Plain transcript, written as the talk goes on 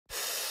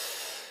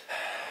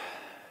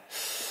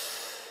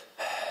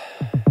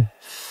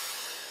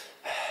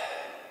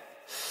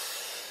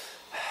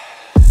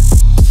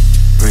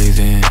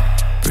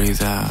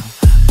breathe out.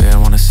 Babe, I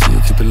wanna see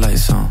you, keep the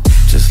lights on.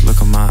 Just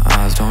look in my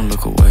eyes, don't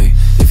look away.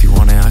 If you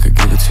want it, I could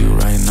give it to you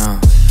right now.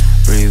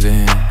 Breathe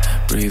in,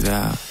 breathe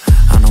out.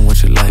 I know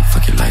what you like,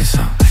 fuck your lights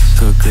out.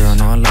 Good girl,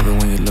 know I love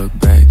it when you look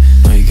back.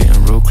 Know you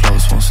getting real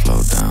close, won't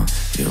slow down.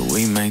 Yeah,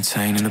 we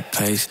maintaining the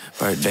pace.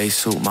 Birthday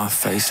suit, my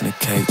face in the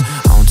cake.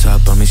 On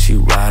top of me, she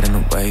riding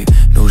the wave.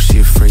 Knew she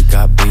a freak,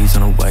 got beads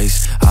on her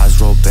waist.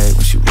 Eyes roll back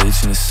when she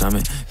reaching the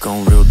summit.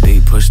 Going real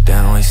deep, push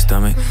down on her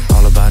stomach.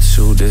 All about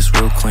you, this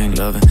real queen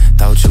loving.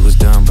 Thought you was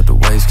done, but the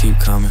waves keep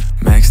coming.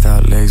 Maxed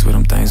out legs, but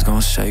them things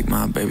gon' shake.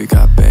 My baby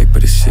got back,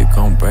 but this shit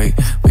gon' break.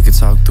 We can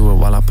talk through it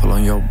while I pull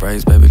on your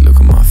braids. Baby, look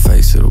at my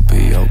face, it'll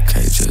be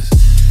okay. Just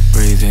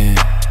breathe in,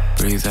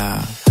 breathe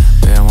out.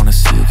 Babe, I wanna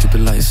see you, keep the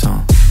lights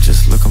on.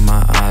 Just look in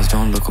my eyes,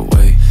 don't look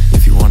away.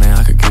 If you want it,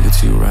 I could give it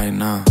to you right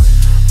now.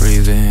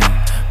 Breathe in,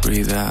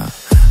 breathe out.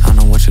 I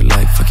know what you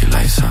like, fuck your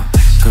lights out.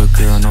 Good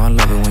girl, know I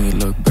love it when you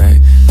look back.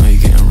 Know you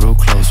getting real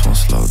close, won't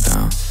slow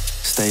down.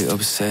 Stay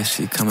obsessed,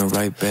 she coming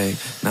right back.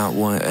 Not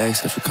one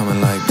X, if you coming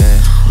like that.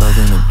 Love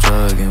in a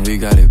drug and we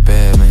got it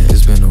bad, man.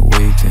 It's been a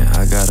weekend,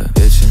 I got her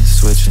itching,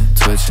 switching,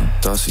 twitching.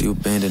 Thoughts of you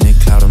bending, it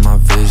clouded my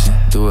vision.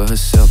 Do it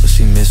herself, but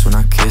she miss when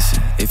I kiss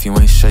it. If you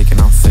ain't shaking,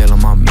 I'm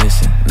failing, I'm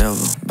missing. Never,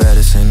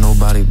 baddest, ain't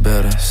nobody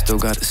better. Still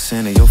got the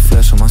scent of your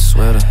flesh on my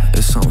sweater.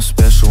 It's something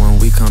special when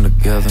we come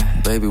together.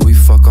 Baby, we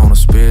fuck on a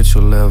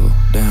spiritual level.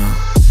 Damn,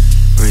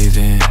 breathe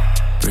in,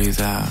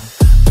 breathe out.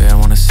 Babe, I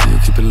wanna see you,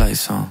 keep the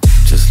lights on.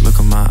 Just look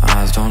in my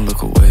eyes, don't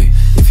look away.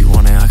 If you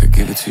want it, I could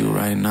give it to you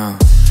right now.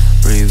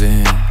 Breathe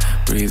in,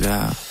 breathe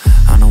out.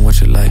 I know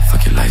what you like,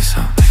 fuck your lights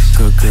out.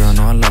 Good girl,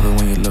 know I love it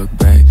when you look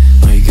back.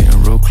 Know you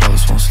getting real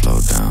close, won't slow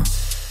down.